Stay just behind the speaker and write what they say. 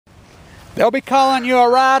They'll be calling you a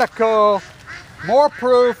radical. More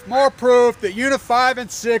proof that Unit 5 and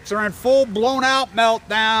 6 are in full blown out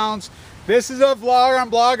meltdowns. This is a vlogger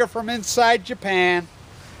and blogger from inside Japan.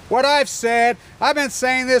 What I've said, I've been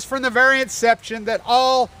saying this from the very inception, that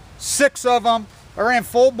all 6 of them are in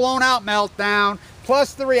full blown out meltdown,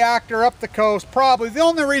 plus the reactor up the coast. Probably the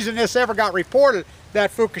only reason this ever got reported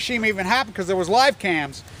that Fukushima even happened because there was live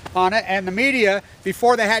cams on it, and the media,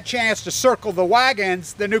 before they had a chance to circle the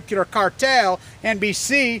wagons, the nuclear cartel,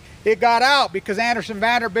 NBC, it got out because Anderson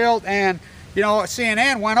Vanderbilt and, you know,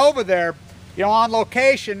 CNN went over there, you know, on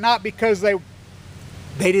location, not because they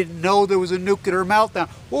didn't know there was a nuclear meltdown.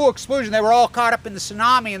 Oh, explosion. They were all caught up in the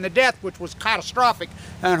tsunami and the death, which was catastrophic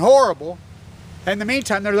and horrible. In the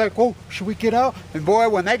meantime, they're like, oh, should we get out? And boy,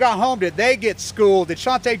 when they got home, did they get schooled? Did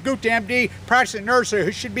Shante Gupta, MD, practicing nurse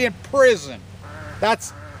who should be in prison?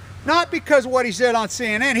 That's not because of what he said on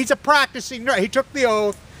CNN. He's a practicing nurse. He took the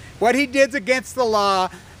oath. What he did's against the law.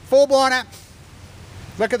 Full-blown out.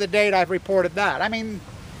 Look at the date I've reported that. I mean,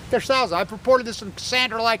 there's thousands. I've reported this in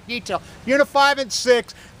Cassandra-like detail. Unit 5 and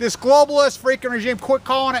 6, this globalist freaking regime, quit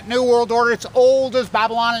calling it New World Order. It's old as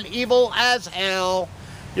Babylon and evil as hell.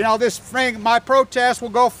 You know, this thing, my protest will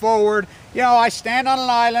go forward. You know, I stand on an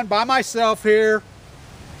island by myself here.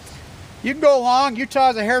 You can go along.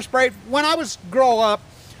 Utah's a hairspray. When I was growing up,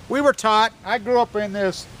 we were taught, I grew up in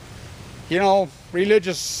this, you know,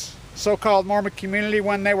 religious so-called Mormon community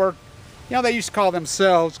when they were, you know, they used to call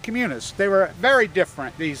themselves communists. They were very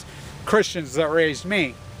different, these Christians that raised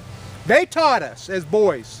me. They taught us as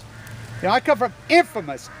boys. You know, I come from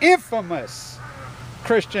infamous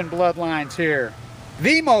Christian bloodlines here.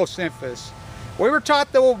 The most infamous. We were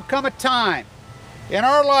taught there will come a time in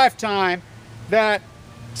our lifetime that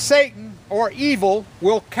Satan or evil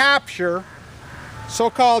will capture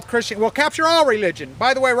so-called Christian, will capture all religion.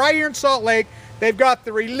 By the way, right here in Salt Lake, they've got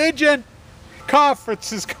the religion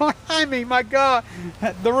conferences going. I mean, my God,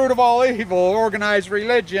 the root of all evil, organized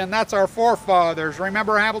religion. That's our forefathers.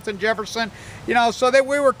 Remember Hamilton, Jefferson? You know, so that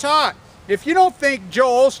we were taught. If you don't think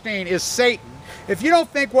Joel Osteen is Satan, if you don't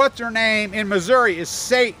think what's her name in Missouri is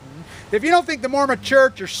Satan, if you don't think the Mormon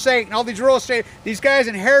Church or Satan, all these real estate, these guys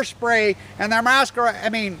in hairspray and their masquerade, I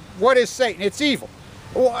mean, what is Satan? It's evil.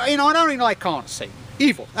 Well, you know, I don't even like calling it Satan.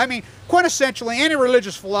 Evil. I mean, quintessentially, any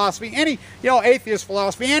religious philosophy, any, you know, atheist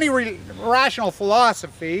philosophy, any rational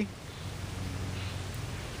philosophy,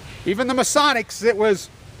 even the Masonics, it was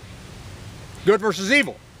good versus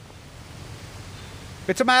evil.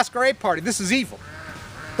 It's a masquerade party. This is evil.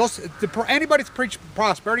 Anybody that's preaching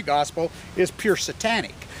prosperity gospel is pure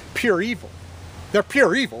satanic, pure evil. They're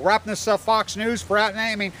pure evil. Wrapping this up Fox News for out.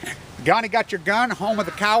 I mean, Ghani got your gun, home of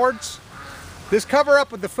the cowards. This cover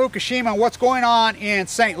up with the Fukushima and what's going on in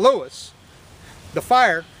St. Louis, the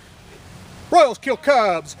fire. Royals kill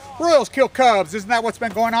Cubs. Royals kill Cubs. Isn't that what's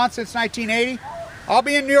been going on since 1980? I'll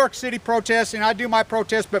be in New York City protesting. I do my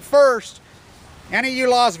protest, but first, any of you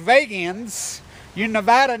Las Vegans, you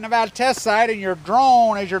Nevada test site, and your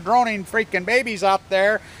drone, as you're droning freaking babies out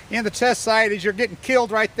there in the test site, as you're getting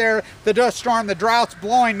killed right there, the dust storm, the drought's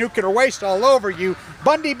blowing nuclear waste all over you.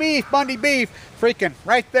 Bundy beef, freaking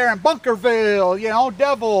right there in Bunkerville, you know,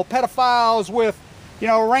 devil, pedophiles with, you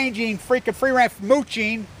know, ranging freaking free range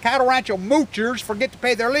mooching, cattle rancho moochers forget to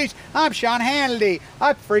pay their lease. I'm Sean Hannity.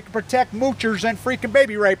 I freaking protect moochers and freaking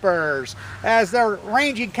baby rapers. As they're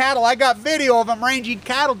ranging cattle, I got video of them ranging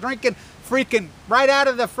cattle, drinking freaking right out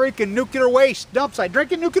of the freaking nuclear waste dump site,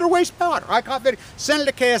 drinking nuclear waste water. I caught video, send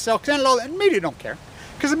it to KSL, send it all, and the media don't care.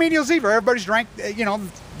 Because the media's evil. Everybody's drank, you know,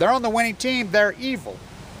 they're on the winning team, they're evil.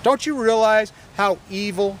 Don't you realize how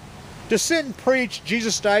evil? To sit and preach,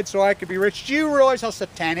 Jesus died so I could be rich. Do you realize how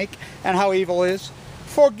satanic and how evil is?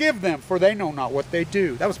 Forgive them, for they know not what they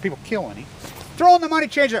do. That was people killing him. Throw in the money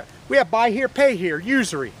changer. We have buy here, pay here,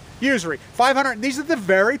 usury. 500, these are the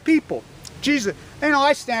very people. Jesus, you know,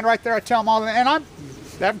 I stand right there, I tell them all, and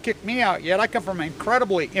they haven't kicked me out yet. I come from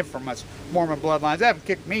incredibly infamous Mormon bloodlines. They haven't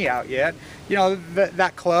kicked me out yet. You know,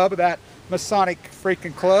 that club, that Masonic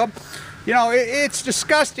freaking club. You know, it's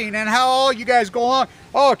disgusting, and how all you guys go along,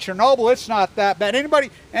 oh, Chernobyl, it's not that bad.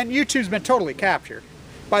 Anybody, and YouTube's been totally captured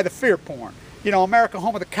by the fear porn. You know, America,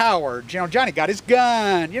 home of the cowards. You know, Johnny got his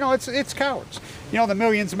gun. You know, it's cowards. You know, the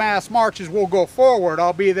millions mass marches will go forward.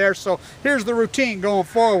 I'll be there, so here's the routine going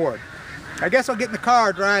forward. I guess I'll get in the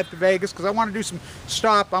car, drive to Vegas, because I want to do some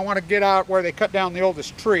stop. I want to get out where they cut down the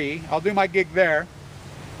oldest tree. I'll do my gig there.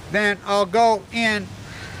 Then I'll go in,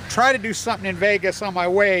 try to do something in Vegas on my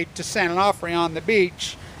way to San Onofre on the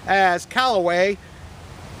beach, as Callaway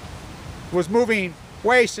was moving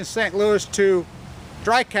waste in St. Louis to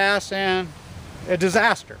dry cast and a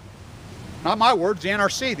disaster. Not my words, the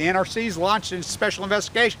NRC. The NRC's launched a special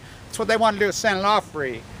investigation. That's what they want to do, is send it off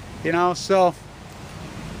free. You know, so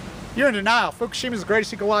you're in denial. Fukushima is the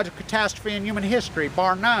greatest ecological catastrophe in human history,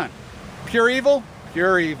 bar none. Pure evil?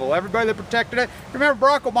 Pure evil. Everybody that protected it. Remember,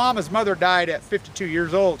 Barack Obama's mother died at 52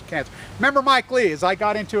 years old of cancer. Remember Mike Lee, as I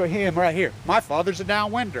got into him right here. My father's a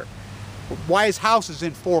downwinder. Why his house is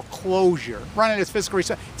in foreclosure. Running his fiscal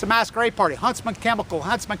research. It's a masquerade party. Huntsman Chemical,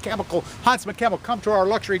 Huntsman Chemical, Huntsman Chemical. Come to our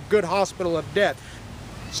luxury good hospital of death.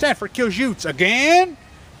 Stanford kills Utes again.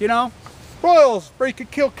 You know. Royals freaking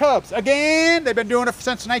kill Cubs again. They've been doing it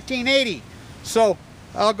since 1980. So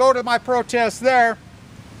I'll go to my protest there.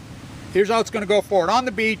 Here's how it's going to go forward. On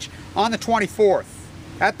the beach on the 24th.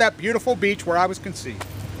 At that beautiful beach where I was conceived.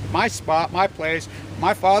 My spot, my place.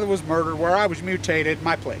 My father was murdered, where I was mutated,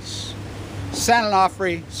 my place. San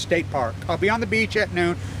Onofre State Park. I'll be on the beach at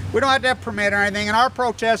noon. We don't have to have a permit or anything, and our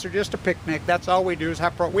protests are just a picnic. That's all we do is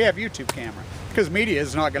have we have YouTube camera. Because media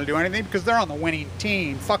is not going to do anything, because they're on the winning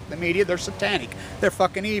team. Fuck the media, they're satanic. They're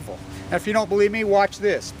fucking evil. And if you don't believe me, watch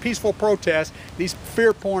this. Peaceful protest. These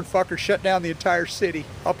fear porn fuckers shut down the entire city.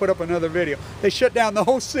 I'll put up another video. They shut down the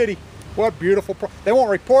whole city. What beautiful they won't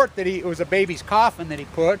report that it was a baby's coffin that he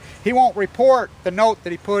put. He won't report the note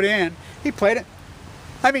that he put in. He played it.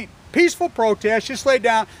 I mean, peaceful protest, just lay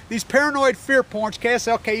down these paranoid fear porns,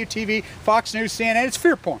 KSL, KUTV, Fox News, CNN. It's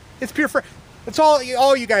fear porn. It's pure fear. That's all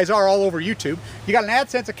you guys are all over YouTube. You got an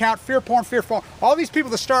AdSense account, fear porn, fear porn. All these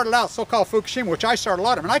people that started out so-called Fukushima, which I started a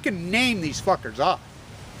lot of them, and I can name these fuckers off.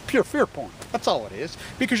 Pure fear porn. That's all it is.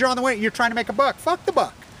 Because you're on the way, you're trying to make a buck. Fuck the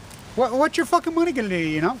buck. What's your fucking money gonna do,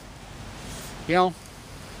 you know? You know,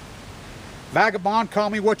 vagabond,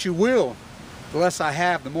 call me what you will. The less I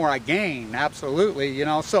have, the more I gain. Absolutely, you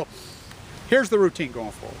know. So here's the routine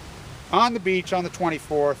going forward. On the beach on the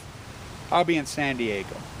 24th, I'll be in San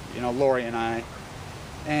Diego. You know, Lori and I.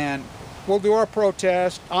 And we'll do our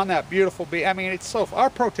protest on that beautiful beach. I mean, it's so, our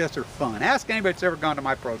protests are fun. Ask anybody that's ever gone to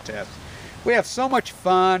my protests. We have so much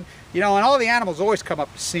fun, you know, and all the animals always come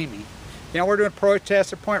up to see me. You know, we're doing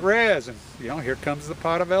protests at Point Reyes, and, you know, here comes the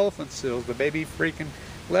pot of elephant seals, the baby freaking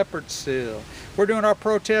leopard seal. We're doing our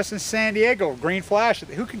protests in San Diego, green flash.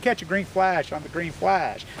 Who can catch a green flash on the green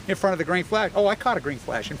flash? In front of the green flash. Oh, I caught a green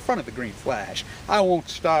flash in front of the green flash. I won't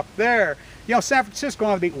stop there. You know, San Francisco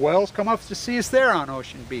on the beach. Whales come up to see us there on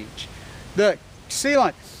Ocean Beach. The sea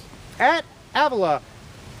lion at Avila.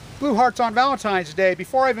 Blue Hearts on Valentine's Day.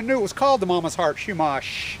 Before I even knew it was called the Mama's Heart.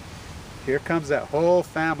 Shumash. Here comes that whole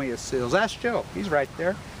family of seals. Ask Joe. He's right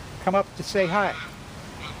there. Come up to say hi.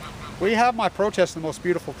 We have my protests in the most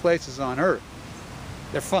beautiful places on earth.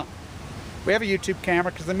 They're fun. We have a YouTube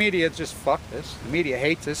camera because the media just fuck this. The media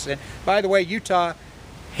hates us. And by the way, Utah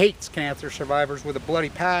hates cancer survivors with a bloody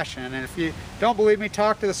passion. And if you don't believe me,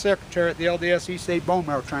 talk to the secretary at the LDS East State Bone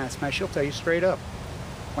Marrow Transplant. She'll tell you straight up.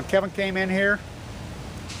 When Kevin came in here,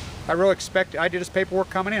 I really expected, I did his paperwork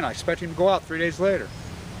coming in. I expected him to go out 3 days later.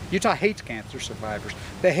 Utah hates cancer survivors.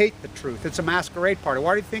 They hate the truth. It's a masquerade party.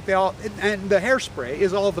 Why do you think they all, and the hairspray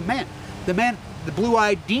is all the men. The men, the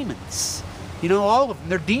blue-eyed demons. You know, all of them,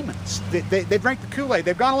 they're demons. They drink the Kool-Aid.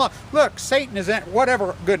 They've gone along. Look, Satan is in,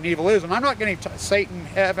 whatever good and evil is, and I'm not getting Satan,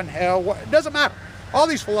 heaven, hell, it doesn't matter. All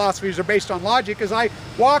these philosophies are based on logic, as I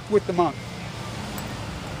walked with the monk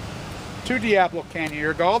to Diablo Canyon a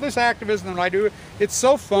year ago. All this activism that I do, it's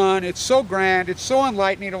so fun, it's so grand, it's so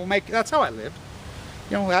enlightening, it will make, that's how I lived.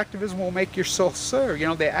 You know, activism will make your soul soar. You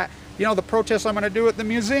know, the protests I'm going to do at the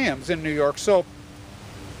museums in New York. So,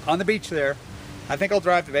 on the beach there, I think I'll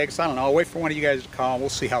drive to Vegas. I don't know. I'll wait for one of you guys to call. We'll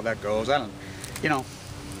see how that goes. I don't, you know,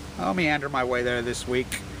 I'll meander my way there this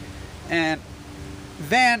week. And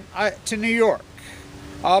then to New York.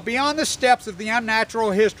 I'll be on the steps of the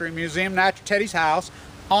Unnatural History Museum, Teddy's house,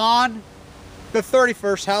 on the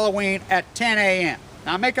 31st, Halloween, at 10 a.m.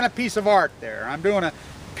 Now, I'm making a piece of art there. I'm doing a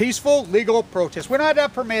peaceful, legal protest. We don't have to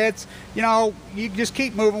have permits. You know, you just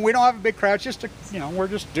keep moving. We don't have a big crowd. It's just, you know, we're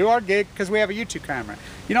just do our gig because we have a YouTube camera.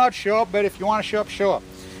 You know how to show up, but if you want to show up, show up.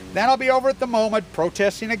 Then I'll be over at the MoMA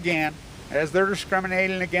protesting again as they're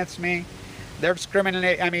discriminating against me. They're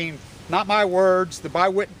discriminating, I mean, not my words. The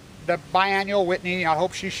biannual Whitney, I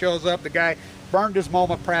hope she shows up. The guy burned his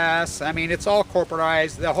MoMA press. I mean, it's all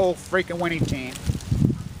corporatized, the whole freaking winning team.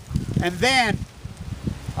 And then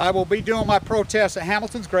I will be doing my protest at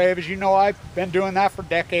Hamilton's grave. As you know, I've been doing that for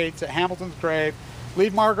decades at Hamilton's grave.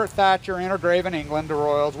 Leave Margaret Thatcher in her grave in England, the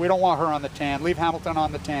Royals. We don't want her on the 10. Leave Hamilton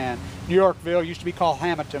on the 10. New Yorkville used to be called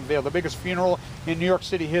Hamiltonville. The biggest funeral in New York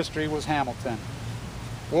City history was Hamilton.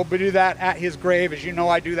 We'll do that at his grave. As you know,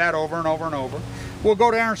 I do that over and over and over. We'll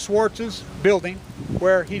go to Aaron Swartz's building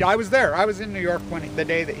where I was there. I was in New York the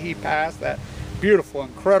day that he passed, that beautiful,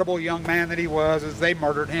 incredible young man that he was, as they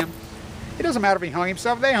murdered him. It doesn't matter if he hung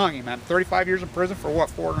himself, they hung him. 35 years in prison for what,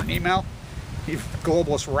 forwarding an email? You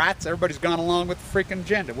globalist rats, everybody's gone along with the freaking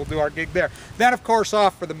agenda. We'll do our gig there. Then, of course,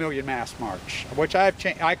 off for the Million Mass March, which I've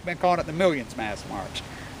been calling it the Millions Mass March.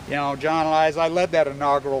 You know, John and I led that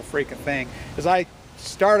inaugural freaking thing. As I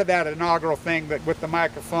started that inaugural thing that with the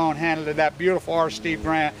microphone, handled to that beautiful R. Steve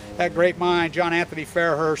Grant, that great mind, John Anthony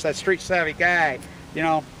Fairhurst, that street savvy guy. You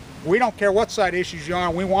know, we don't care what side issues you're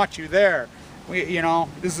on, we want you there. You know,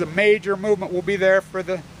 this is a major movement. We'll be there for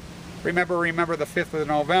the, remember the 5th of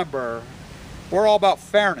November. We're all about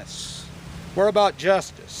fairness. We're about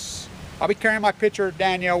justice. I'll be carrying my picture of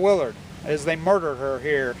Danielle Willard as they murdered her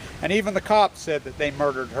here. And even the cops said that they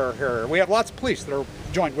murdered her here. We have lots of police that are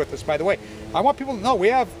joined with us, by the way. I want people to know we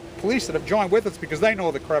have police that have joined with us because they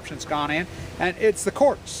know the corruption's gone in. And it's the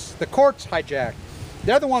courts. The courts hijacked.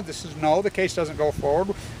 They're the ones that says no, the case doesn't go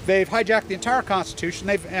forward. They've hijacked the entire Constitution.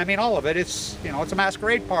 I mean, all of it. It's, you know, it's a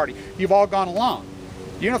masquerade party. You've all gone along.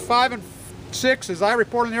 Unit 5 and 6, as I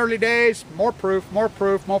reported in the early days, more proof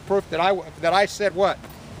that I said what,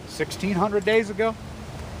 1,600 days ago?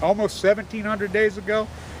 Almost 1,700 days ago?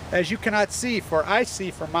 As you cannot see, for I see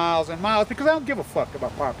for miles and miles, because I don't give a fuck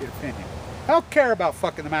about popular opinion. I don't care about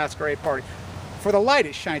fucking the masquerade party. For the light,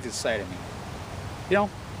 it shines inside of me. You know?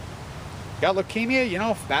 Got leukemia, you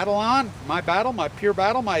know, battle on, my pure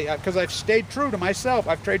battle, because I've stayed true to myself.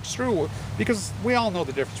 I've stayed true, because we all know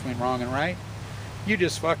the difference between wrong and right. You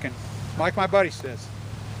just fucking, like my buddy says,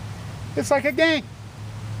 it's like a gang.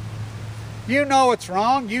 You know it's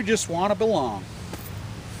wrong, you just want to belong.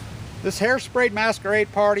 This hairsprayed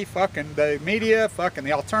masquerade party, fucking the media, fucking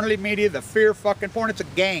the alternative media, the fear fucking porn, it's a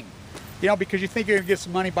gang. You know, because you think you're going to get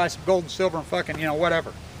some money, buy some gold and silver and fucking, you know,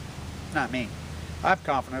 whatever. Not me. I'm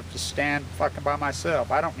confident to stand fucking by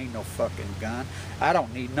myself. I don't need no fucking gun. I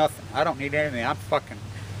don't need nothing. I don't need anything.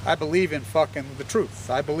 I believe in fucking the truth.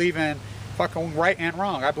 I believe in fucking right and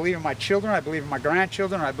wrong. I believe in my children. I believe in my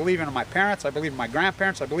grandchildren. I believe in my parents. I believe in my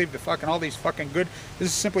grandparents. I believe in fucking all these fucking good. This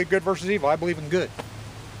is simply good versus evil. I believe in good.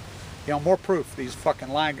 You know, more proof. These fucking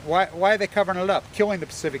lying. Why are they covering it up? Killing the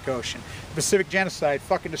Pacific Ocean. The Pacific genocide.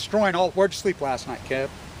 Fucking destroying all. Where'd you sleep last night, Kev?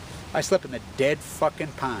 I slept in the dead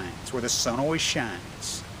fucking pines where the sun always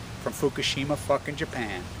shines from Fukushima fucking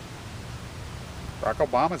Japan. Barack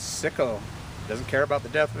Obama's sicko. Doesn't care about the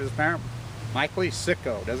death of his parent. Mike Lee,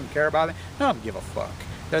 sicko. Doesn't care about it. None of them give a fuck.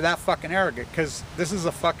 They're that fucking arrogant because this is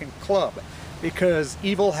a fucking club. Because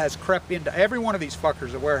evil has crept into every one of these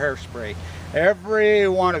fuckers that wear hairspray. Every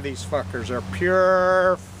one of these fuckers are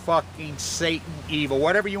pure fucking Satan evil,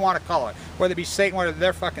 whatever you want to call it. Whether it be Satan, whether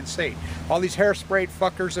they're fucking Satan. All these hairsprayed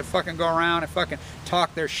fuckers that fucking go around and fucking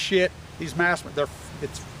talk their shit. These mass,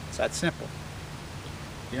 it's that simple.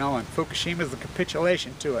 You know, and Fukushima is the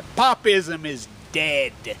capitulation to it. Popism is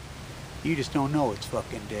dead. You just don't know it's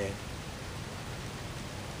fucking dead.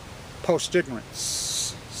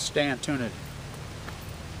 Post-ignorance. Stay tuned.